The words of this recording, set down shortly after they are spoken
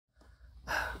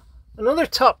Another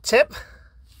top tip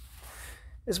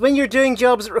is when you're doing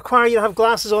jobs that require you to have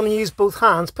glasses on and use both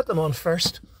hands, put them on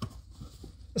first.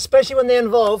 Especially when they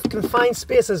involve confined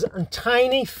spaces and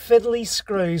tiny fiddly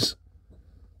screws.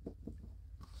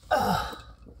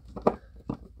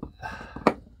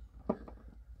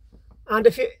 And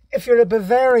if you're a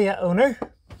Bavaria owner,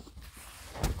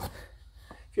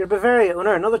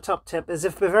 another top tip is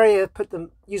if Bavaria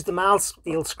use the mild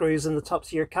steel screws in the tops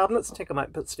of your cabinets, take them out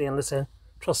and put stainless in.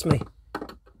 Trust me,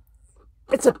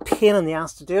 it's a pain in the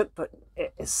ass to do it, but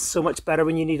it is so much better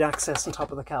when you need access on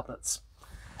top of the cabinets.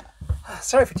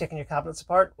 Sorry for taking your cabinets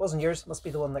apart. It wasn't yours, it must be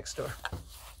the one next door.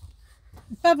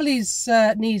 Beverly's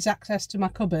needs access to my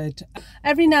cupboard.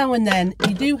 Every now and then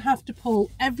you do have to pull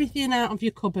everything out of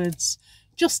your cupboards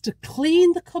just to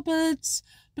clean the cupboards,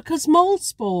 because mold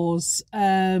spores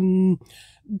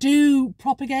do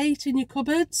propagate in your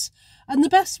cupboards, and the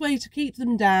best way to keep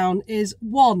them down is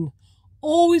 1,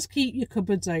 always keep your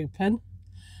cupboards open,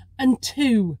 and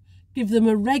 2, give them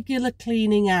a regular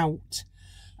cleaning out.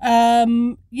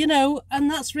 You know, and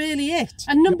that's really it.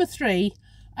 And number 3,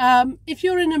 if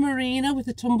you're in a marina with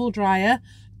a tumble dryer,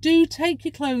 do take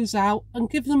your clothes out and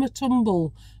give them a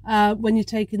tumble when you're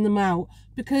taking them out,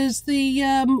 because the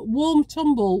warm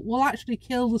tumble will actually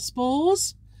kill the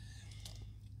spores.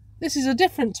 This is a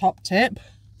different top tip,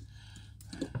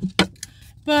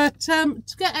 but to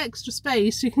get extra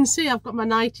space, you can see I've got my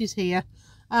nighties here.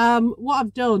 What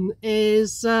I've done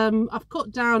is I've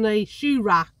cut down a shoe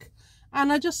rack,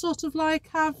 and I just sort of like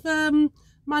have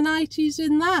my nighties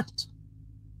in that.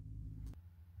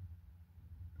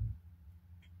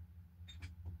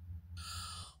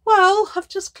 Well, I've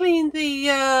just cleaned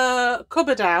the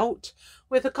cupboard out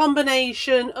with a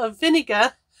combination of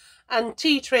vinegar and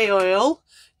tea tree oil.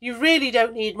 You really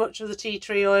don't need much of the tea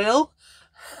tree oil,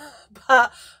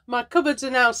 but my cupboards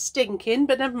are now stinking,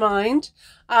 but never mind.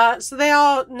 So they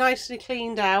are nicely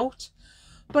cleaned out.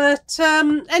 But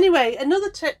anyway, another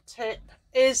tip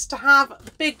is to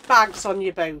have big bags on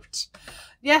your boat.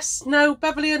 Yes, no,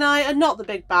 Beverly and I are not the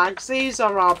big bags. These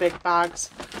are our big bags.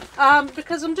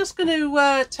 Because I'm just going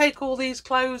to take all these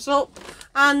clothes up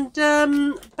and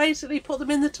basically put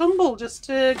them in the tumble, just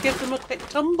to give them a quick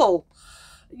tumble.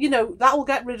 You know, that will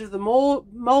get rid of the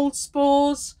mold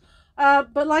spores.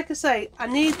 But like I say, I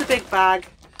need the big bag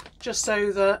just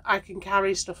so that I can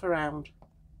carry stuff around.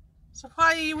 So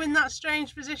why are you in that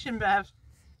strange position, Bev?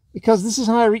 Because this is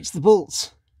how I reach the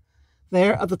bolts.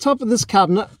 They're at the top of this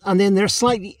cabinet, and then they're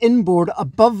slightly inboard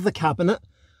above the cabinet.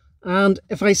 And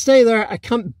if I stay there, I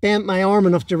can't bend my arm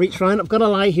enough to reach around. I've got to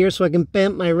lie here so I can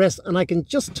bend my wrist, and I can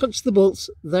just touch the bolts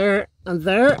there and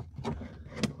there.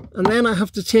 And then I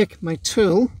have to take my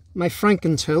tool, my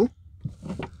Franken tool,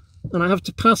 and I have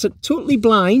to pass it totally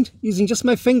blind using just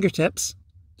my fingertips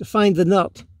to find the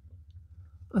nut.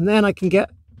 And then I can get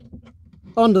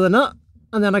onto the nut,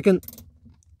 and then I can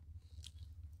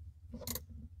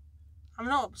I'm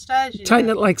not upstairs, you tighten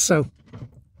know. it like so.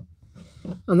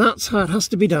 And that's how it has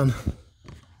to be done.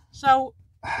 So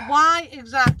why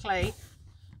exactly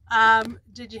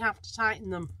did you have to tighten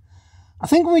them? I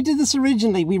think when we did this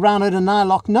originally, we ran out of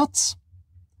nylock nuts,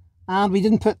 and we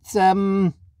didn't put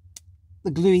the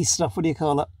gluey stuff, what do you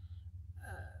call it?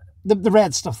 The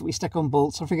red stuff that we stick on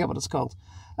bolts, I forget what it's called.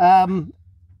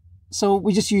 So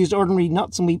we just used ordinary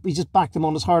nuts, and we just backed them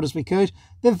on as hard as we could.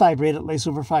 They've vibrated loose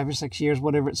over 5 or 6 years,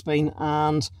 whatever it's been,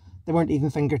 and they weren't even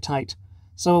finger tight.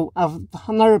 So I've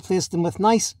now replaced them with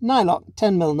nice nylock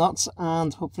 10mm nuts,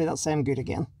 and hopefully that's them good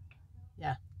again.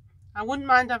 Yeah. I wouldn't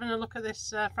mind having a look at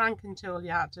this Franken tool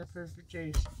you had to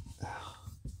produce.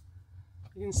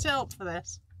 You can sit up for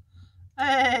this.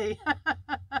 Hey!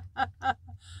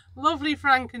 Lovely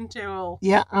Franken tool.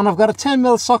 Yeah, and I've got a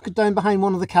 10mm socket down behind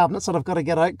one of the cabinets that I've got to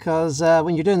get out, because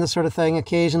when you're doing this sort of thing,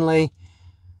 occasionally,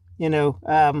 you know,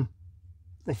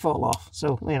 they fall off.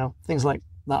 So, you know, things like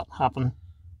that happen.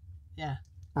 Yeah.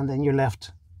 And then you're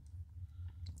left.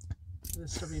 The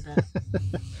stubby bit.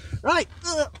 Right.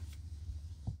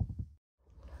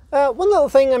 One little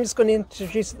thing I'm just going to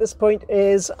introduce at this point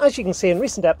is, as you can see in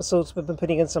recent episodes, we've been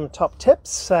putting in some top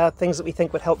tips, things that we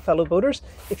think would help fellow boaters.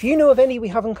 If you know of any we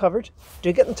haven't covered,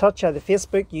 do get in touch, either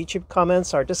Facebook, YouTube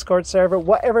comments, our Discord server,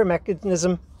 whatever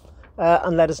mechanism,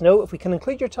 and let us know. If we can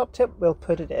include your top tip, we'll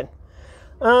put it in.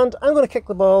 And I'm going to kick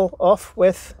the ball off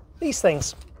with these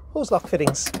things, hose lock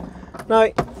fittings. Now,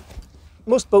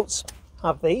 most boats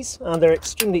have these, and they're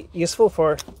extremely useful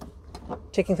for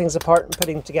taking things apart and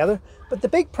putting them together. But the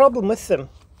big problem with them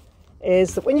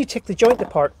is that when you take the joint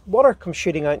apart, water comes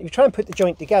shooting out. You try and put the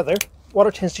joint together,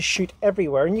 water tends to shoot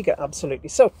everywhere and you get absolutely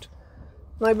soaked.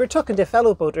 Now, we were talking to a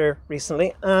fellow boater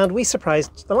recently, and we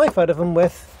surprised the life out of him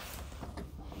with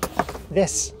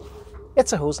this.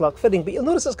 It's a hose lock fitting, but you'll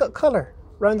notice it's got colour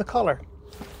around the collar,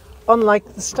 unlike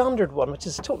the standard one, which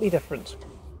is totally different.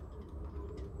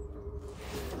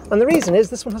 And the reason is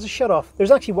this one has a shut off.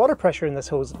 There's actually water pressure in this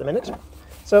hose at the minute.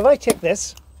 So if I take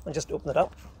this and just open it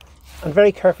up and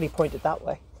very carefully point it that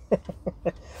way,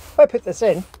 if I put this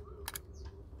in,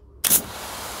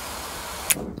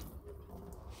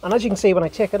 and as you can see when I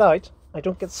take it out, I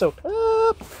don't get soaked.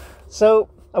 So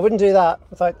I wouldn't do that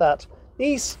without that.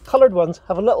 These coloured ones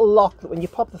have a little lock that when you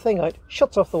pop the thing out,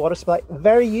 shuts off the water supply.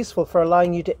 Very useful for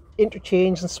allowing you to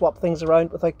interchange and swap things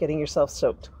around without getting yourself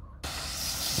soaked.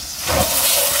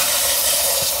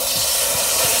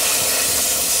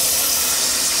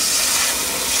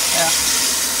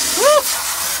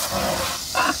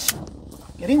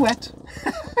 Getting wet.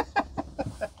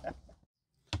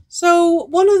 So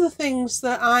one of the things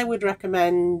that I would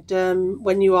recommend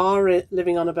when you are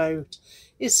living on a boat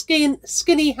is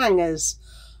skinny hangers,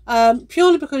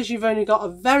 purely because you've only got a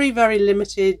very, very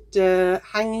limited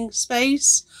hanging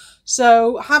space.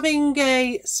 So having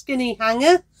a skinny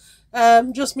hanger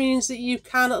just means that you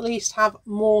can at least have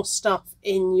more stuff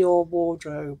in your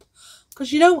wardrobe,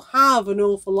 because you don't have an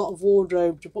awful lot of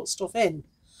wardrobe to put stuff in.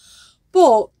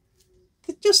 But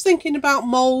just thinking about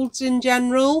moulds in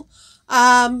general,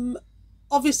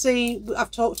 obviously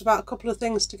I've talked about a couple of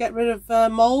things to get rid of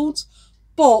moulds,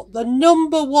 but the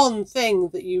number one thing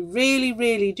that you really,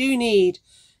 really do need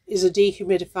is a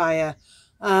dehumidifier.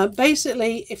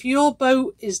 Basically, if your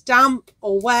boat is damp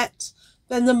or wet,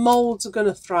 then the moulds are going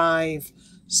to thrive.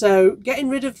 So getting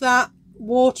rid of that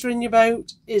water in your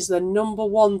boat is the number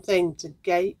one thing to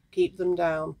keep them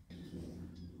down.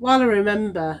 While I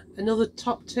remember, another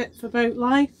top tip for boat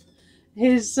life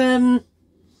is try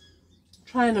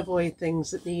and avoid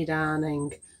things that need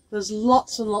ironing. There's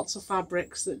lots and lots of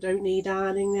fabrics that don't need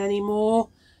ironing anymore.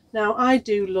 Now, I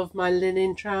do love my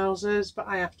linen trousers, but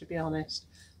I have to be honest,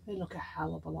 they look a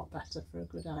hell of a lot better for a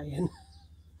good iron.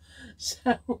 So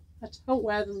I don't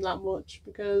wear them that much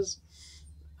because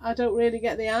I don't really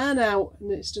get the iron out,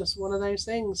 and it's just one of those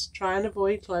things. Try and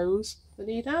avoid clothes that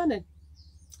need ironing.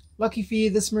 Lucky for you,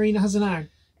 this marina has an iron.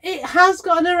 It has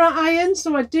got an iron,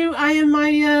 so I do iron my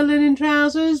linen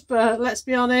trousers, but let's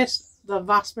be honest, the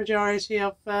vast majority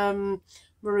of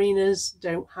marinas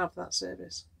don't have that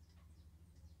service.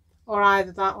 Or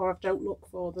either that or I don't look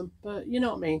for them, but you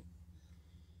know what I mean.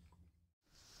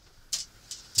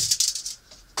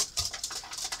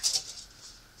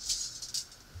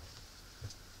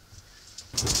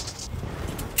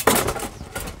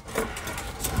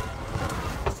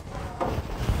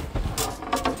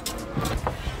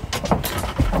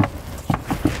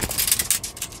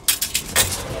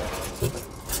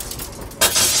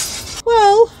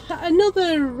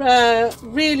 Another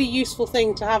really useful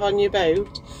thing to have on your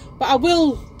boat, but I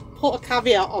will put a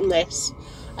caveat on this,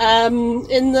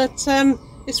 in that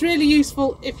it's really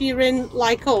useful if you're in,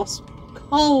 like us,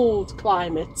 cold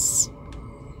climates,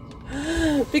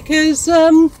 because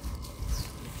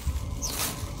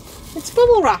it's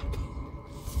bubble wrap.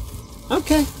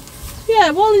 Okay.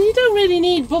 Yeah, well, you don't really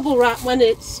need bubble wrap when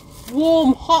it's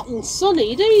warm, hot and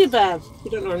sunny, do you, Bev?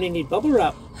 You don't normally need bubble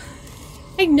wrap.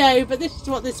 I know, but this is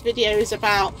what this video is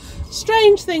about.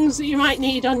 Strange things that you might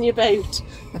need on your boat.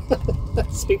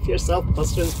 Speak for yourself,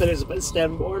 Buster's video's about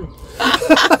stemborn.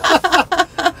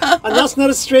 And that's not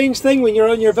a strange thing when you're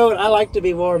on your boat. I like to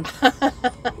be warm.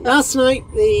 Last night,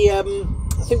 I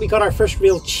think we got our first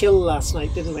real chill last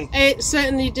night, didn't we? It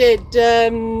certainly did.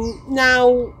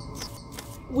 Now,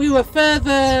 we were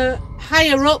further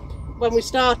higher up when we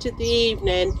started the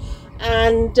evening,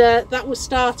 and that was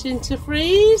starting to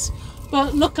freeze.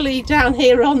 But luckily down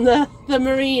here on the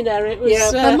marina it was...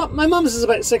 Yeah, my mum's is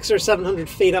about 600 or 700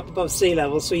 feet up above sea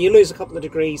level, so you lose a couple of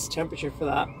degrees temperature for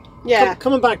that. Yeah.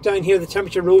 Coming back down here, the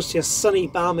temperature rose to a sunny,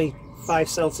 balmy 5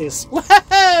 Celsius.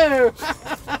 Whoa!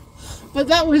 But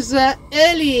that was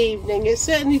early evening. It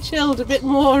certainly chilled a bit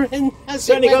more. It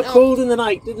certainly got cold in the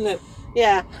night, didn't it?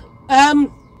 Yeah.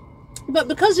 But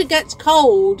because it gets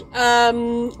cold,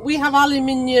 we have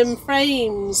aluminium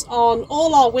frames on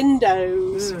all our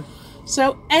windows.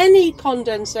 So any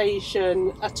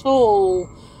condensation at all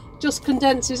just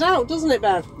condenses out, doesn't it,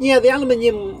 Bev? Yeah, the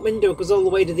aluminium window goes all the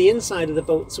way to the inside of the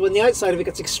boat. So when the outside of it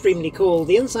gets extremely cold,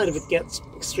 the inside of it gets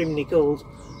extremely cold.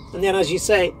 And then, as you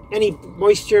say, any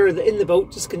moisture in the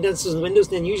boat just condenses in the windows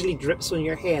and then usually drips on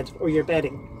your head or your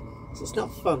bedding. So it's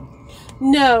not fun.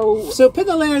 No. So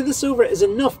putting a layer of this over it is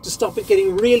enough to stop it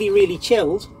getting really, really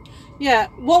chilled. Yeah,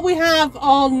 what we have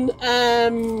on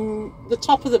the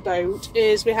top of the boat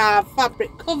is we have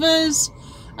fabric covers,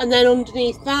 And then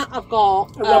underneath that I've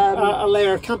got a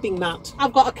layer of camping mat.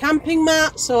 I've got a camping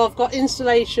mat, so I've got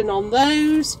insulation on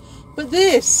those. But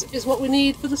this is what we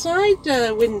need for the side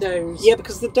windows. Yeah,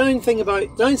 because the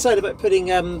downside about putting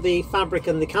the fabric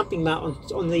and the camping mat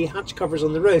on the hatch covers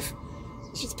on the roof,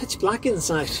 it's just pitch black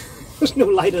inside. There's no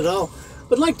light at all.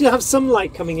 I'd like to have some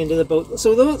light coming into the boat.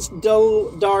 So though it's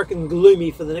dull, dark and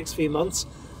gloomy for the next few months,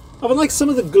 I would like some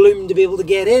of the gloom to be able to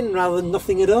get in rather than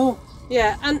nothing at all.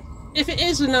 Yeah, and if it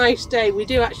is a nice day, we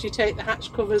do actually take the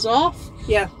hatch covers off.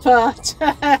 Yeah. But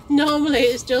normally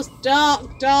it's just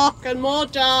dark, dark and more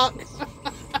dark.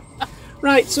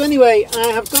 Right, so anyway, I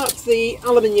have got the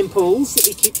aluminium poles that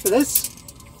we keep for this.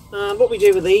 And what we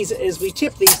do with these is we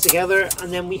tip these together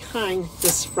and then we hang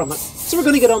this from it. So we're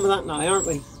going to get on with that now, aren't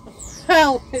we?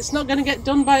 Well, it's not going to get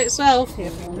done by itself.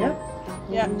 Yeah.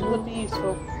 Yeah, it would be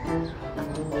useful.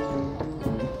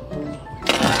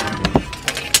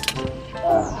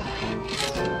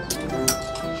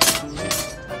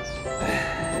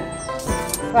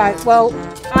 Right, well,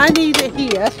 I need it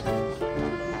here,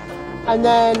 and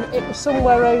then it was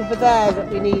somewhere over there that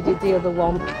we needed the other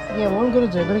one. Yeah, what I'm going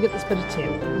to do, I'm going to get this bit of tape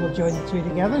and we'll join the two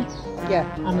together.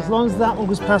 Yeah. And as long as that one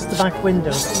goes past the back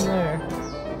window, in there,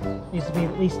 needs to be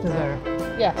at least to there.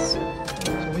 Yes.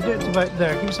 So we do it to about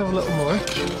there. Give yourself a little more.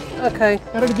 Okay.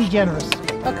 Better to be generous.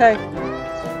 Okay.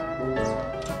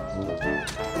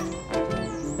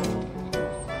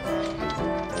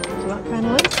 So that kind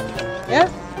of length? Yeah.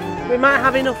 We might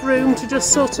have enough room to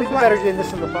just sort of... Better doing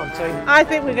this on the pontoon. I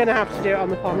think we're going to have to do it on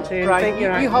the pontoon. Right, I think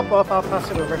you're right. You hop off, I'll pass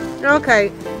it over. Okay.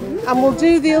 And we'll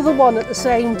do the other one at the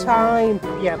same time.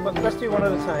 Yeah, but let's do one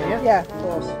at a time, yeah? Yeah, of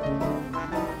course.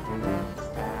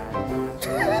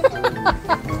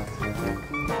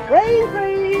 Rain,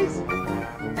 please!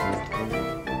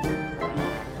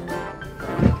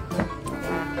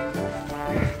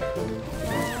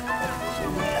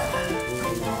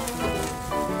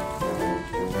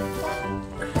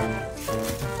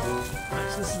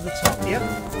 This is the top, yeah?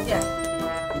 Yeah.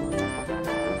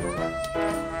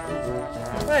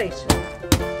 Right.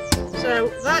 So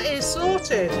that is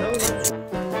sorted.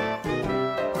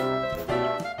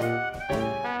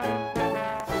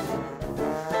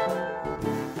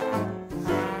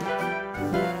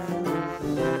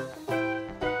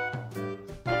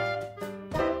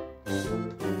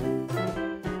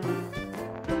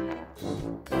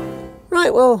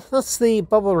 Right, well, that's the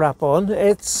bubble wrap on.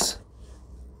 It's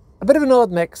a bit of an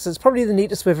odd mix. It's probably the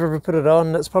neatest we've ever put it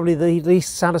on. It's probably the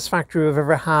least satisfactory we've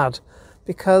ever had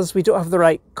because we don't have the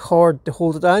right cord to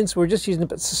hold it down, so we're just using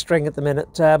bits of string at the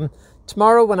minute.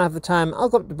 Tomorrow, when I have the time, I'll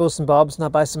go up to Bows and Bob's and I'll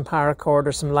buy some paracord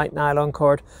or some light nylon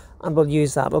cord and we'll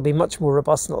use that. It'll be much more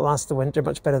robust and it'll last the winter,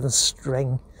 much better than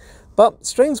string. But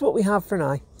string's what we have for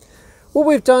now. What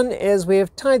we've done is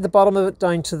we've tied the bottom of it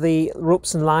down to the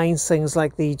ropes and lines, things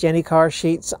like the Jenny car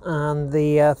sheets and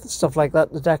the stuff like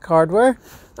that, the deck hardware.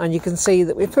 And you can see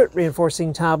that we put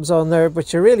reinforcing tabs on there,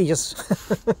 which are really just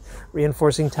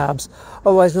reinforcing tabs,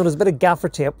 otherwise known as a bit of gaffer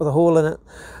tape with a hole in it.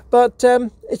 But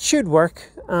it should work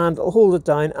and it'll hold it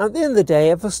down. And at the end of the day,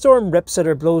 if a storm rips it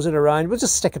or blows it around, we'll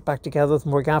just stick it back together with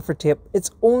more gaffer tape. It's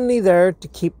only there to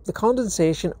keep the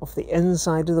condensation off the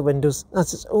inside of the windows.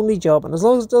 That's its only job. And as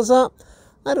long as it does that,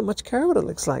 I don't much care what it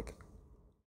looks like.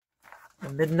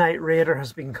 The midnight raider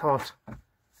has been caught.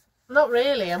 Not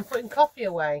really. I'm putting coffee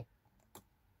away.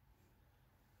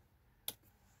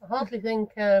 I hardly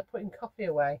think putting coffee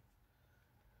away.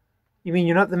 You mean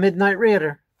you're not the midnight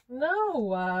raider?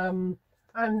 No, I'm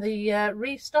the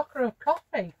restocker of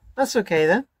coffee. That's okay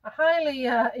then. A highly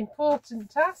important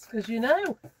task, as you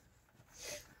know.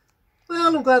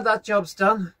 Well, I'm glad that job's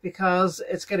done because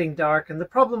it's getting dark, and the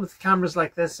problem with cameras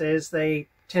like this is they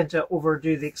tend to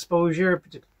overdo the exposure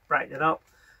to brighten it up.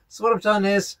 So what I've done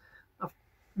is I've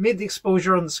made the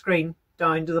exposure on the screen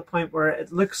down to the point where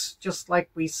it looks just like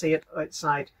we see it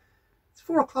outside. It's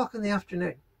 4 o'clock in the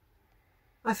afternoon.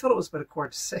 I thought it was about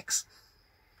 5:45.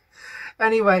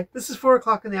 Anyway, this is 4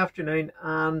 o'clock in the afternoon,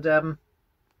 and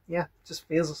yeah, it just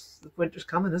feels the winter's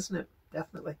coming, isn't it?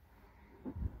 Definitely.